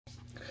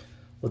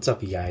What's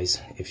up, you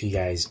guys? If you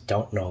guys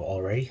don't know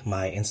already,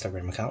 my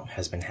Instagram account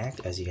has been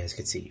hacked, as you guys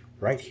can see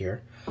right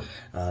here.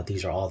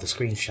 These are all the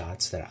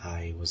screenshots that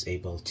I was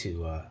able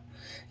to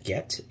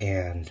get,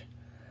 and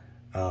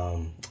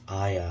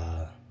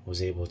I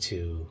was able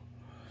to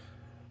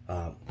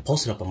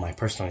post it up on my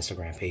personal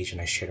Instagram page, and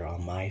I shared it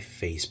on my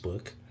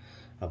Facebook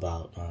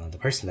about the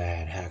person that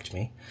had hacked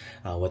me.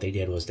 What they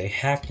did was they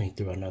hacked me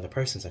through another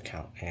person's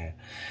account, and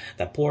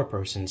that poor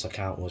person's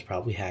account was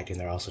probably hacked, and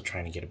they're also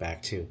trying to get it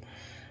back too.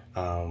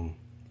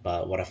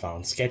 But what I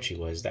found sketchy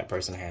was that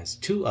person has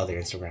 2 other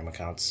Instagram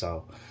accounts,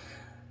 so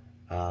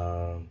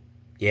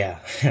yeah,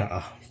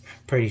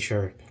 pretty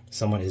sure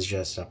someone is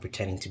just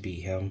pretending to be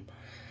him.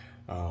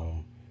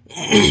 Yeah,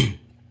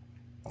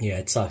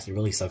 it sucks. It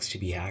really sucks to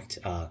be hacked.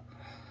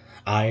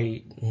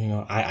 I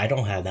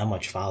don't have that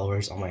much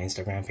followers on my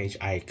Instagram page.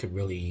 I could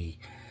really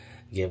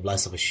give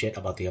less of a shit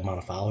about the amount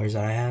of followers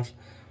that I have,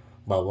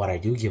 but what I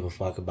do give a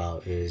fuck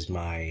about is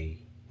my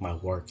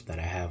work that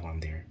I have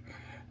on there.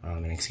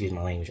 And excuse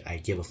my language, I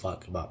give a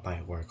fuck about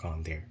my work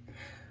on there.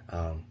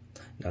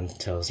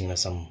 Until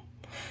some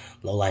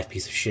low-life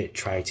piece of shit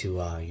try to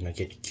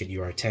get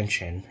your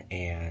attention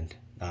and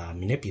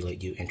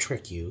manipulate you and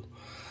trick you.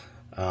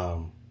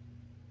 That's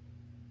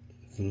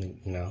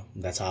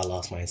how I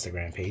lost my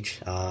Instagram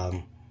page.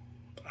 I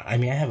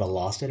mean, I haven't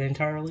lost it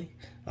entirely.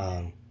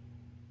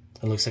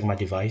 It looks like my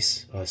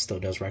device still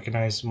does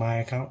recognize my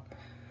account.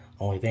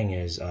 Only thing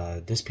is,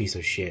 this piece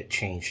of shit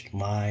changed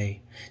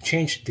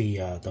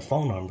the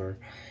phone number,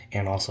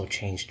 and also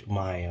changed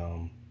my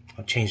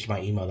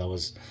email that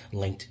was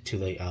linked to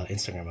the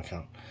Instagram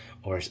account,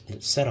 or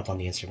set up on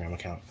the Instagram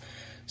account.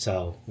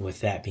 So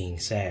with that being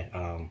said,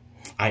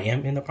 I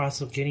am in the process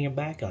of getting it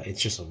back.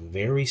 It's just a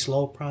very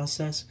slow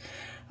process.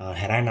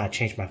 Had I not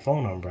changed my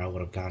phone number, I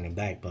would have gotten it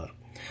back, but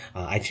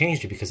I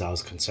changed it because I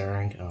was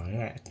concerned. And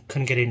I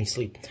couldn't get any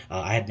sleep.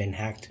 I had been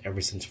hacked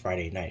ever since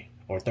Friday night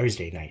or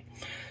Thursday night.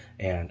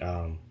 And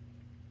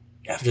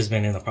I've just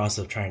been in the process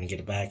of trying to get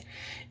it back,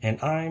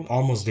 and I'm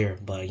almost there.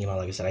 But like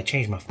I said, I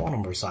changed my phone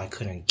number, so I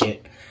couldn't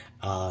get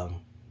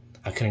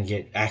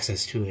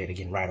access to it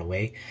again right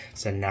away.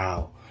 So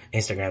now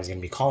Instagram's gonna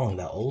be calling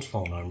that old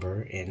phone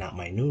number and not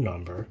my new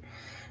number.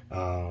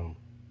 And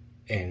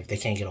if they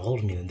can't get a hold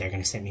of me, then they're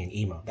gonna send me an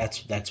email.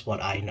 That's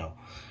what I know.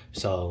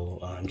 So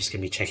I'm just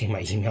gonna be checking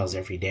my emails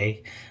every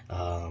day.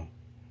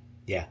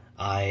 Yeah,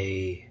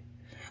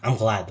 I'm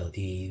glad though.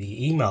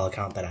 The email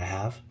account that I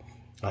have,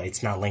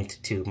 it's not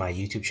linked to my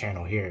YouTube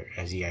channel here,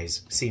 as you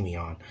guys see me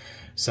on.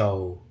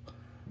 So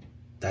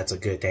that's a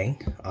good thing.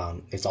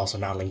 It's also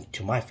not linked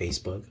to my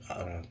Facebook.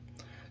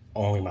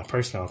 Only my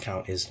personal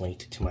account is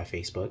linked to my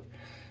Facebook.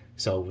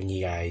 So when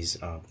you guys,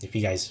 if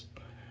you guys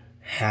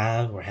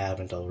have or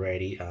haven't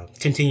already,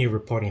 continue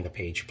reporting the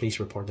page. Please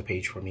report the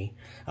page for me.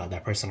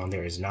 That person on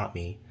there is not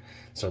me.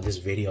 So this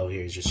video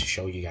here is just to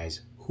show you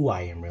guys who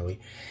I am really,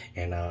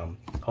 and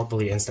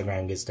hopefully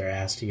Instagram gets their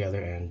ass together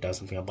and does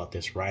something about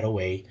this right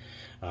away.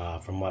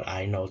 From what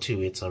I know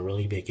too, it's a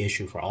really big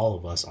issue for all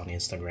of us on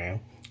Instagram.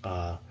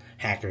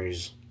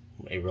 Hackers,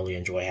 they really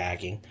enjoy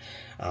hacking.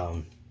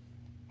 I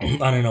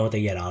don't know what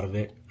they get out of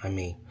it. I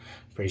mean,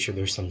 pretty sure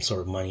there's some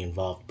sort of money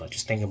involved, but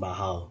just think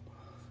about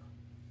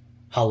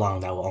how long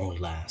that will only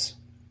last.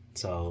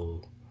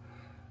 So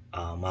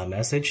my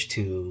message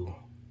to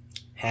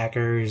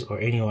hackers or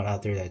anyone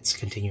out there that's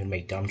continuing to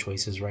make dumb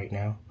choices right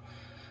now,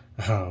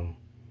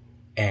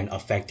 and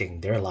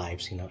affecting their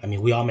lives, I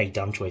mean, we all make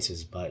dumb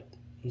choices, but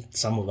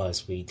some of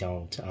us, we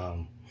don't.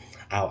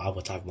 I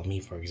will talk about me,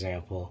 for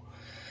example.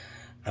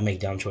 I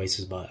make dumb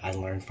choices, but I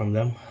learn from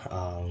them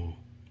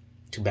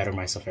to better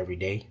myself every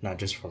day, not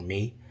just for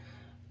me,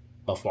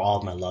 but for all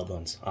of my loved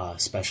ones,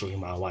 especially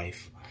my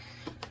wife.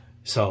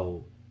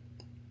 So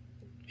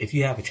if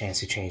you have a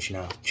chance to change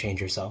now, change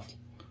yourself,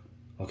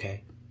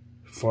 okay?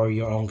 For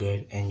your own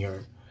good,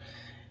 and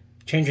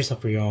change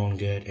yourself for your own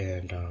good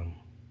and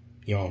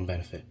your own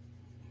benefit.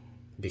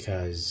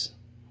 Because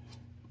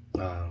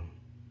I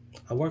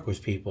work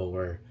with people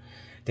where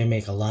they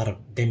made a lot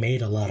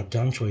of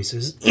dumb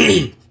choices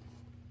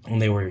when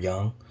they were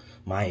young,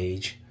 my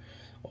age,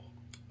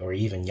 or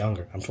even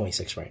younger. I'm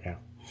 26 right now.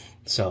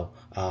 So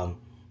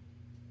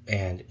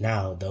and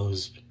now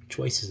those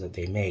choices that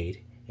they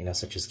made,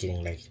 such as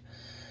getting like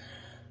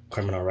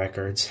criminal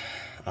records,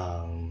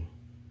 and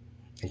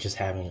just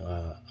having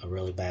a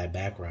really bad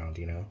background,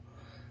 in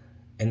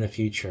the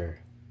future,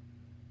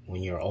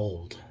 when you're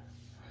old,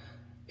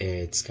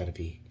 it's going to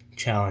be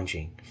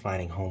challenging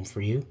finding home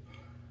for you,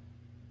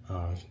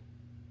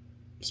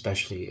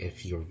 especially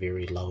if you're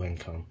very low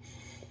income,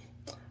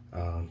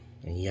 and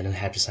you're going to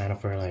have to sign up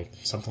for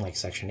something like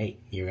Section 8.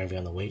 You're going to be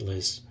on the wait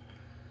list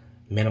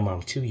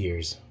minimum 2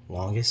 years,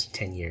 longest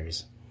 10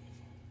 years.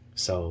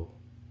 So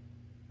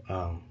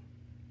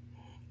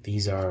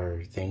these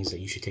are things that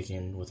you should take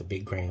in with a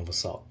big grain of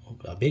salt.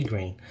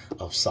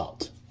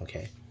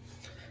 Okay.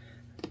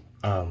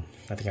 I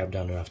think I've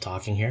done enough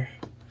talking here.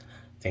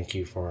 Thank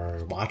you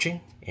for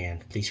watching,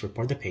 and please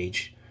report the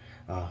page.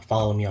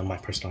 Follow me on my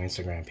personal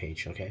Instagram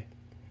page, okay?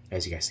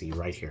 As you guys see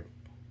right here.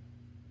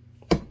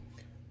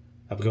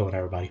 Have a good one,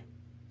 everybody.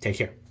 Take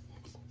care.